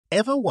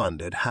Ever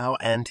wondered how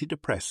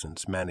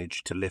antidepressants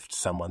manage to lift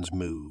someone's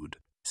mood?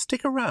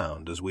 Stick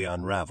around as we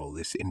unravel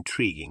this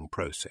intriguing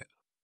process.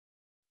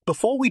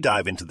 Before we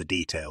dive into the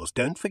details,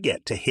 don't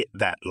forget to hit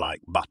that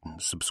like button,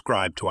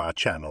 subscribe to our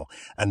channel,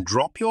 and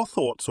drop your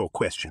thoughts or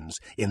questions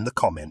in the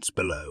comments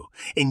below.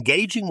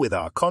 Engaging with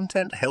our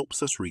content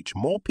helps us reach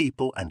more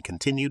people and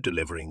continue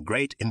delivering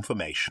great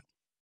information.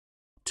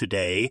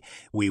 Today,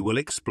 we will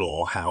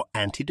explore how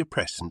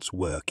antidepressants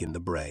work in the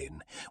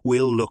brain.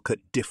 We'll look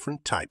at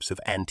different types of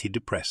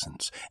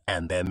antidepressants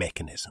and their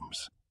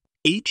mechanisms.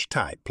 Each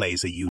type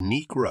plays a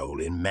unique role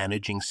in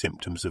managing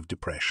symptoms of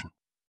depression.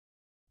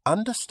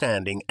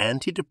 Understanding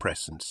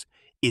antidepressants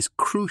is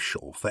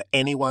crucial for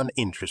anyone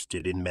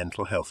interested in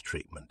mental health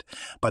treatment.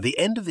 By the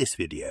end of this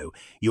video,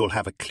 you'll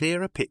have a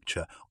clearer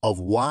picture of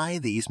why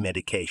these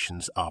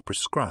medications are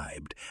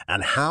prescribed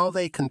and how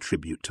they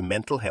contribute to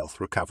mental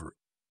health recovery.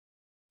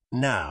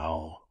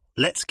 Now,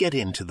 let's get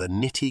into the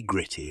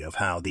nitty-gritty of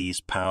how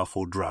these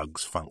powerful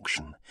drugs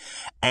function.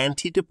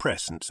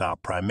 Antidepressants are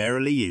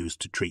primarily used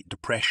to treat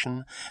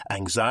depression,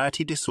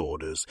 anxiety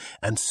disorders,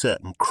 and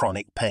certain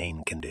chronic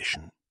pain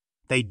conditions.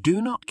 They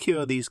do not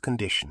cure these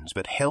conditions,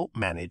 but help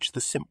manage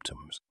the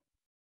symptoms.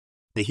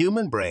 The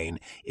human brain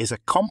is a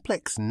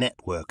complex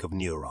network of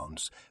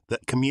neurons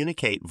that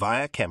communicate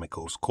via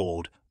chemicals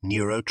called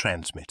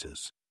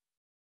neurotransmitters.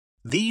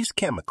 These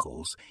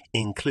chemicals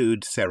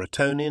include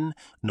serotonin,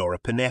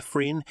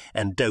 norepinephrine,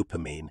 and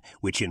dopamine,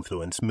 which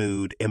influence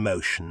mood,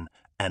 emotion,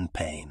 and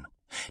pain.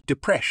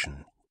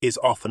 Depression is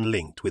often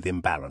linked with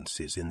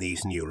imbalances in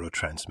these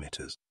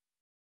neurotransmitters.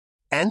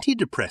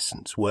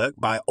 Antidepressants work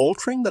by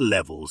altering the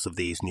levels of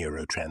these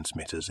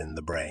neurotransmitters in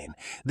the brain.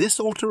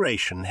 This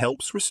alteration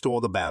helps restore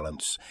the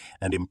balance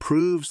and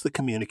improves the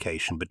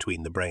communication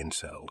between the brain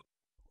cells.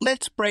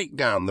 Let's break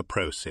down the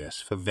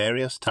process for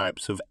various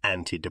types of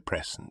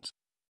antidepressants.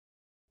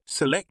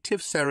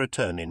 Selective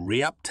serotonin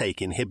reuptake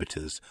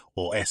inhibitors,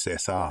 or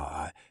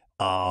SSRI,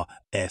 are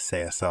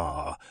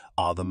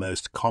the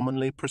most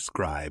commonly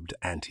prescribed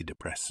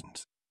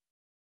antidepressants.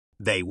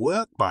 They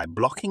work by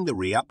blocking the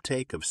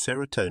reuptake of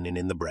serotonin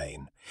in the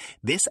brain.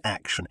 This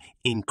action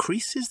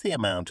increases the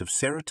amount of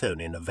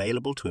serotonin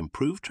available to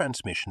improve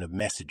transmission of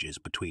messages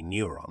between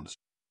neurons.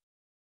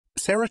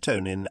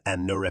 Serotonin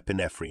and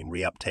norepinephrine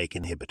reuptake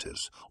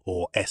inhibitors,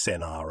 or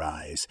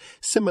SNRIs,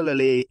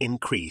 similarly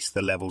increase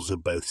the levels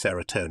of both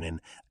serotonin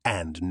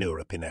and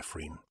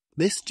norepinephrine.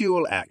 This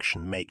dual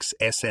action makes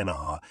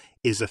SNR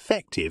is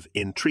effective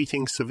in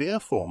treating severe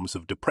forms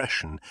of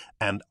depression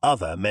and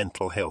other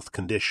mental health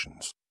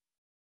conditions.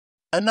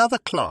 Another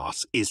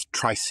class is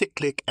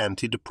tricyclic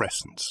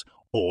antidepressants,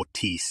 or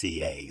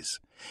TCAs.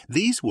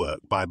 These work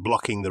by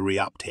blocking the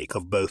reuptake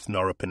of both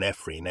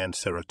norepinephrine and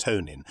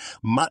serotonin,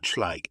 much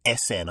like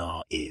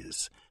SNR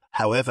is.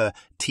 However,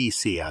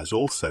 TCAs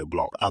also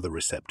block other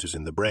receptors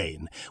in the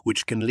brain,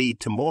 which can lead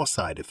to more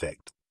side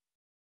effects.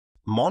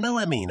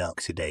 Monoamine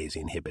oxidase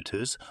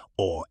inhibitors,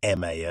 or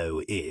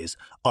MAOs,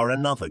 are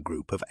another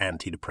group of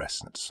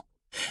antidepressants.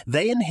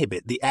 They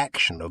inhibit the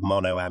action of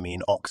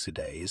monoamine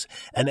oxidase,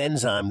 an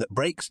enzyme that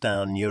breaks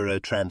down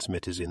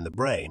neurotransmitters in the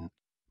brain.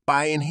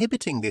 By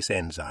inhibiting this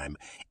enzyme,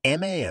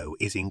 MAO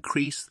is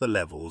increase the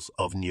levels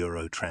of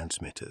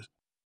neurotransmitters.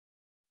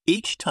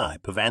 Each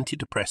type of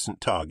antidepressant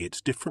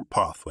targets different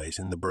pathways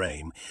in the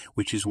brain,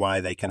 which is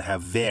why they can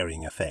have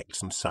varying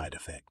effects and side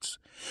effects.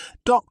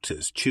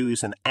 Doctors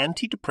choose an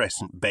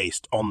antidepressant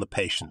based on the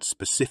patient's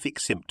specific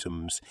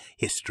symptoms,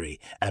 history,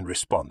 and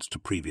response to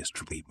previous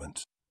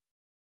treatments.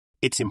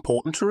 It's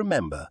important to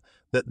remember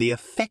that the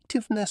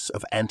effectiveness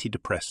of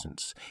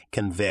antidepressants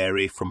can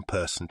vary from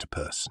person to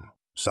person.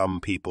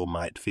 Some people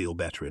might feel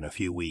better in a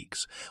few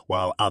weeks,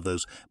 while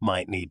others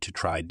might need to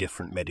try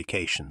different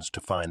medications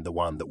to find the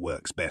one that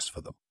works best for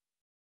them.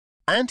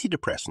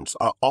 Antidepressants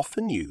are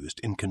often used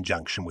in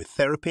conjunction with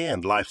therapy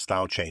and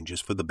lifestyle changes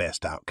for the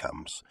best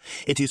outcomes.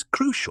 It is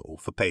crucial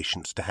for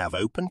patients to have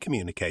open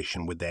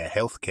communication with their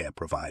healthcare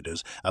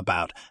providers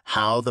about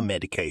how the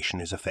medication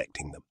is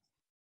affecting them.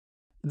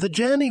 The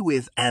journey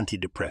with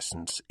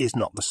antidepressants is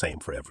not the same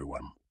for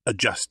everyone.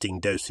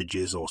 Adjusting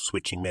dosages or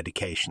switching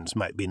medications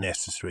might be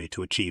necessary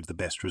to achieve the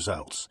best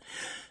results.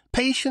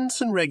 Patience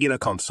and regular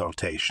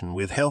consultation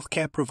with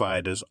healthcare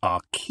providers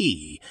are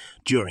key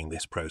during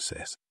this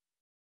process.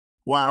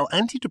 While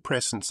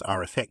antidepressants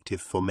are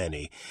effective for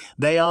many,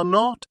 they are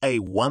not a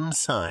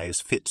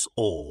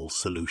one-size-fits-all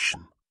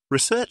solution.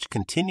 Research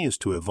continues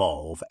to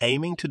evolve,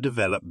 aiming to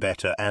develop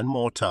better and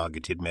more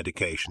targeted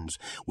medications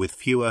with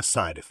fewer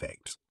side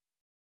effects.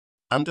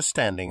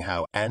 Understanding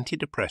how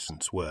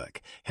antidepressants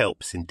work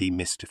helps in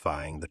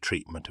demystifying the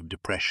treatment of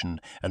depression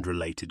and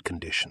related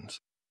conditions.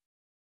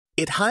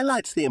 It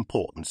highlights the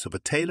importance of a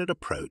tailored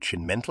approach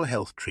in mental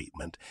health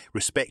treatment,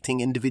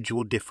 respecting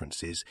individual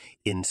differences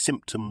in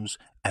symptoms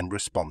and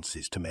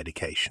responses to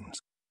medications.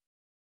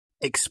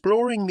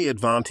 Exploring the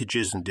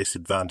advantages and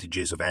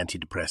disadvantages of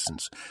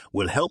antidepressants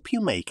will help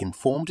you make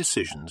informed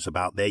decisions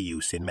about their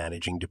use in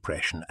managing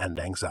depression and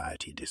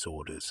anxiety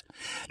disorders.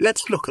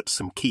 Let's look at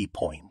some key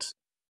points.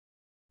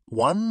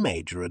 One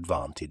major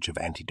advantage of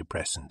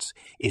antidepressants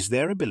is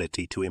their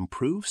ability to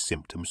improve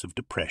symptoms of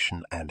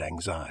depression and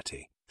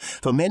anxiety.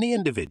 For many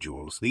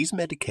individuals, these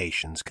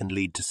medications can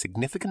lead to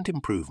significant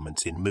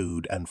improvements in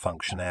mood and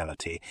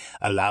functionality,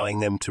 allowing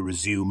them to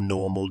resume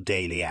normal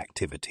daily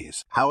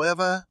activities.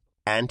 However,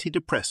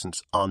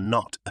 antidepressants are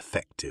not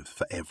effective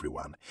for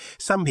everyone.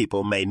 Some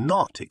people may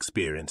not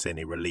experience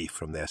any relief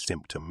from their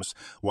symptoms,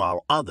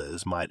 while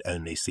others might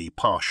only see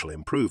partial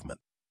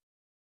improvement.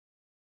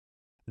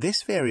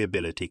 This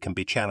variability can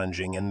be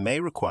challenging and may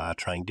require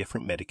trying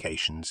different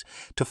medications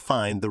to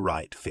find the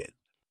right fit.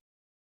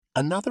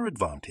 Another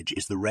advantage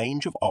is the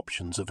range of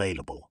options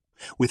available.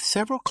 With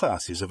several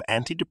classes of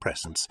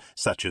antidepressants,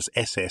 such as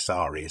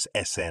SSRIs,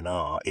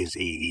 SNRs,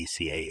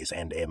 EECAs,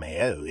 and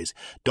MAOs,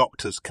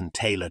 doctors can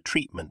tailor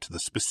treatment to the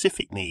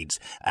specific needs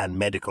and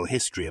medical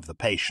history of the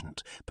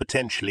patient,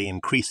 potentially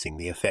increasing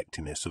the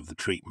effectiveness of the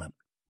treatment.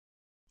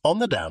 On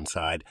the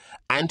downside,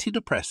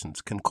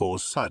 antidepressants can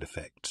cause side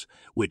effects,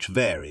 which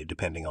vary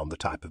depending on the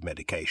type of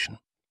medication.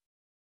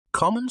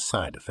 Common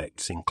side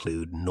effects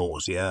include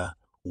nausea,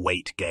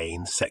 weight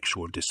gain,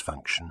 sexual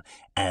dysfunction,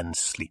 and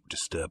sleep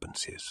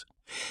disturbances.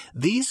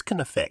 These can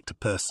affect a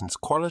person's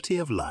quality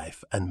of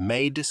life and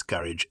may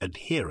discourage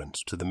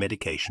adherence to the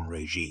medication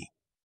regime.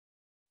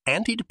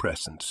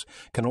 Antidepressants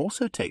can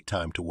also take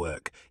time to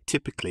work,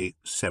 typically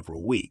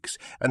several weeks,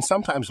 and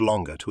sometimes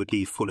longer to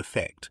achieve full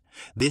effect.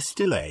 This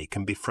delay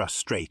can be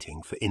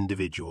frustrating for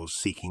individuals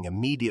seeking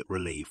immediate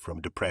relief from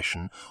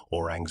depression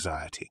or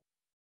anxiety.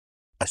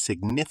 A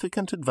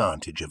significant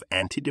advantage of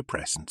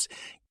antidepressants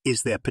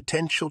is their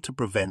potential to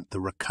prevent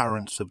the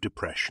recurrence of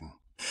depression.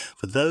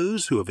 For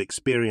those who have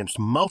experienced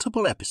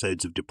multiple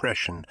episodes of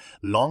depression,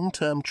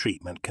 long-term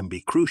treatment can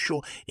be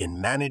crucial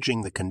in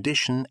managing the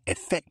condition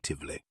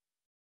effectively.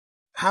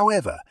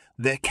 However,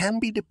 there can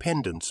be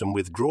dependence and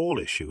withdrawal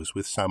issues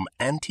with some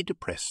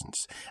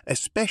antidepressants,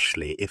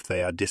 especially if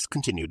they are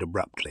discontinued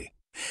abruptly.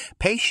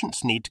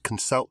 Patients need to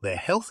consult their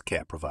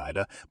healthcare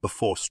provider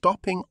before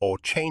stopping or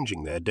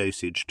changing their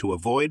dosage to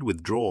avoid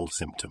withdrawal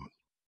symptoms.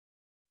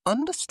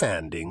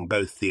 Understanding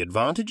both the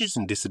advantages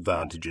and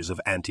disadvantages of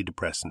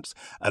antidepressants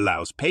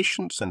allows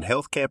patients and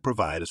healthcare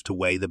providers to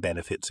weigh the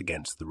benefits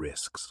against the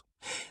risks.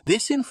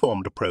 This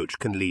informed approach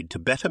can lead to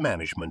better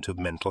management of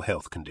mental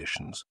health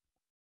conditions.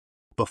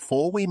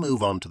 Before we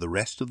move on to the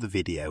rest of the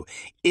video,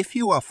 if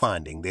you are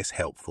finding this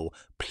helpful,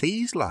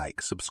 please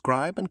like,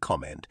 subscribe, and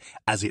comment,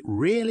 as it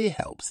really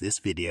helps this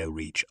video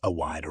reach a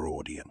wider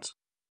audience.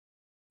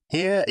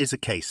 Here is a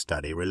case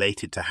study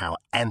related to how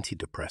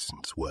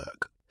antidepressants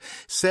work.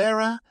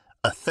 Sarah,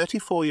 a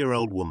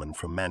 34-year-old woman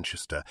from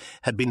Manchester,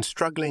 had been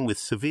struggling with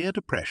severe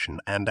depression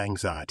and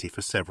anxiety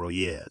for several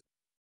years.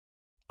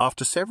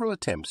 After several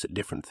attempts at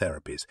different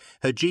therapies,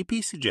 her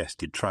GP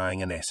suggested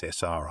trying an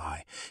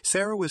SSRI.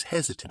 Sarah was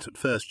hesitant at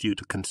first due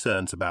to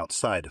concerns about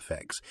side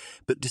effects,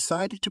 but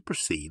decided to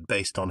proceed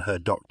based on her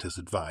doctor's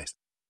advice.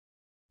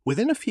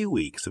 Within a few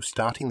weeks of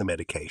starting the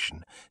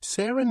medication,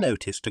 Sarah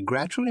noticed a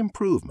gradual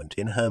improvement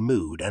in her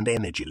mood and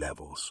energy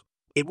levels.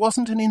 It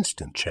wasn't an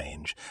instant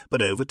change,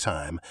 but over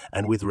time,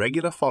 and with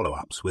regular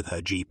follow-ups with her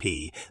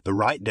GP, the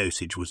right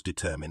dosage was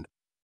determined.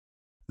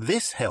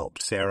 This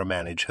helped Sarah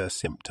manage her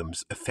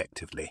symptoms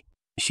effectively.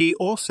 She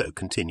also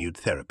continued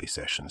therapy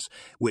sessions,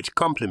 which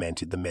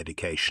complemented the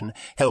medication,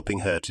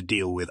 helping her to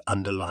deal with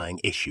underlying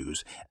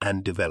issues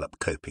and develop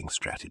coping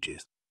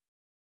strategies.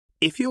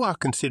 If you are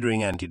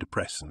considering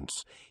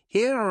antidepressants,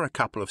 here are a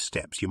couple of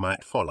steps you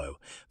might follow.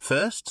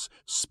 First,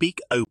 speak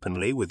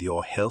openly with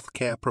your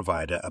healthcare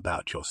provider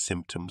about your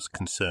symptoms,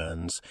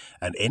 concerns,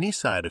 and any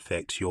side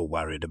effects you're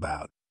worried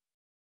about.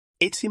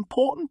 It's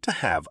important to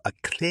have a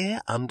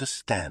clear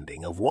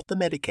understanding of what the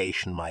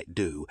medication might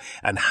do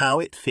and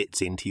how it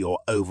fits into your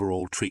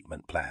overall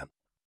treatment plan.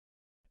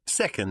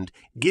 Second,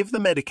 give the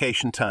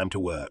medication time to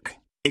work.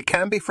 It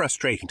can be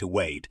frustrating to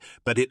wait,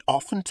 but it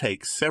often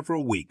takes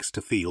several weeks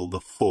to feel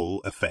the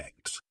full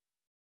effects.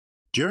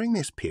 During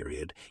this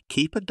period,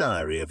 keep a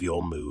diary of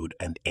your mood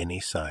and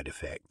any side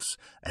effects,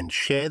 and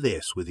share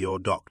this with your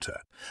doctor.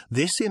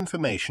 This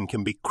information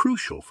can be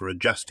crucial for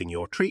adjusting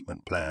your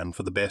treatment plan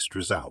for the best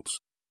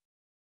results.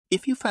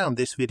 If you found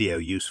this video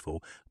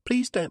useful,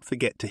 please don't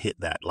forget to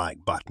hit that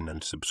like button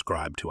and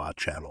subscribe to our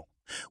channel.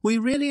 We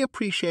really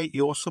appreciate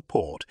your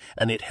support,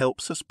 and it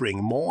helps us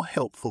bring more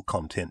helpful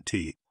content to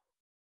you.